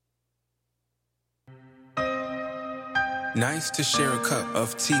Nice to share a cup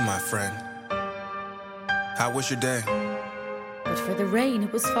of tea, my friend. How was your day? But for the rain,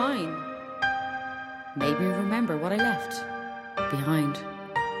 it was fine. Made me remember what I left behind.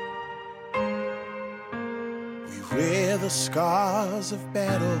 We wear the scars of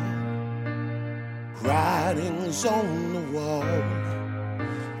battle, writings on the wall.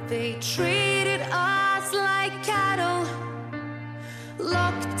 They treated us like cattle,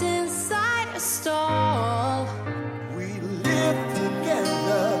 locked inside a stall. We live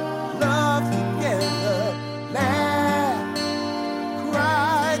together, love together, laugh,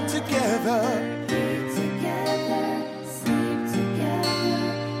 cry together. Eat together, sleep together,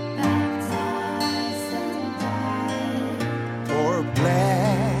 baptized and died. Poor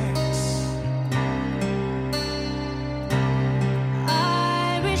blacks,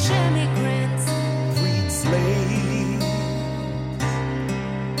 Irish immigrants, freed slaves,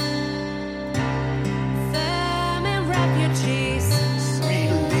 famine refugees. we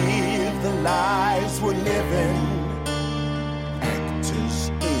live the lives we're living, actors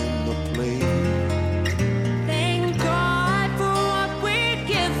in the play. Thank God for what we're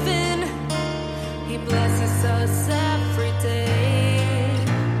given. He blesses us every day.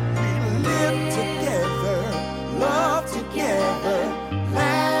 We live together, love together,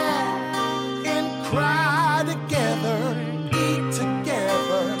 laugh and cry together, eat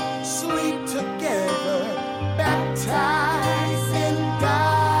together, sleep together, baptize and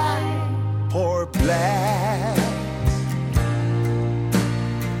die. Poor blacks,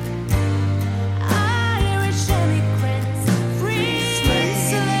 Irish immigrants, free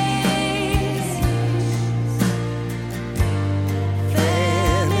slaves,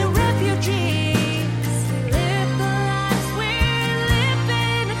 famine refugees. Live the lives we're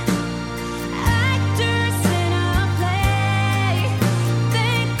living, actors in a play.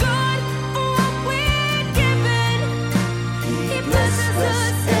 Thank God for what we're given. He blesses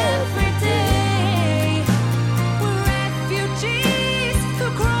us every day. We're refugees who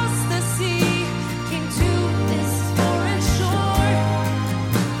crossed the sea, came to this foreign shore.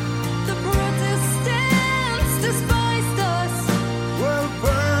 The Protestants despised us. we're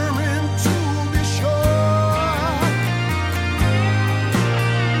burning to be sure.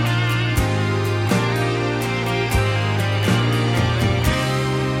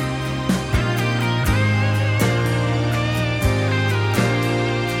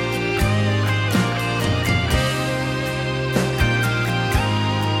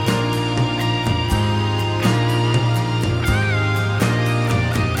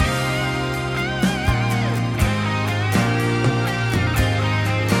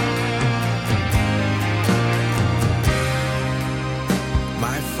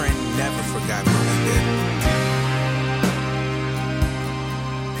 My friend never forgot what he did.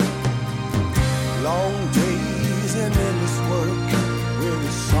 Long days and endless work,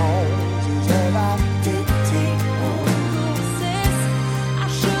 weary songs is all I dictate on. Says I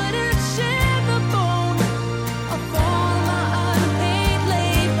shouldn't share the bone of all my unpaid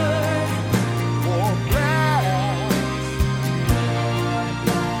labor. Poor blacks,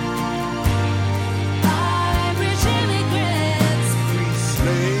 Irish immigrants, free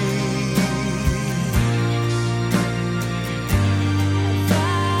slaves,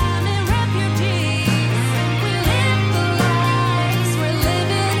 famine refugees. We live the lives we're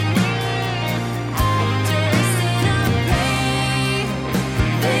living, actors in a play.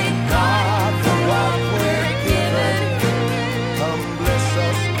 Thank God for what we're given. come bless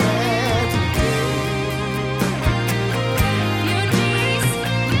us today. Refugees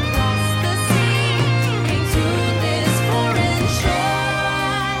crossed the sea, came to this foreign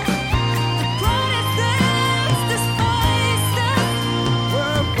shore. The Protestants despised us.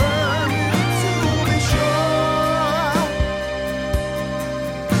 We're burning to be sure.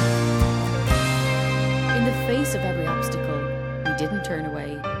 In the face of every obstacle, we didn't turn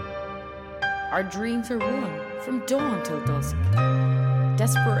away. Our dreams were won from dawn till dusk.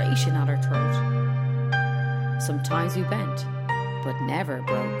 Desperation at our throat. Sometimes we bent, but never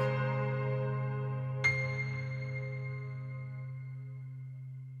broke.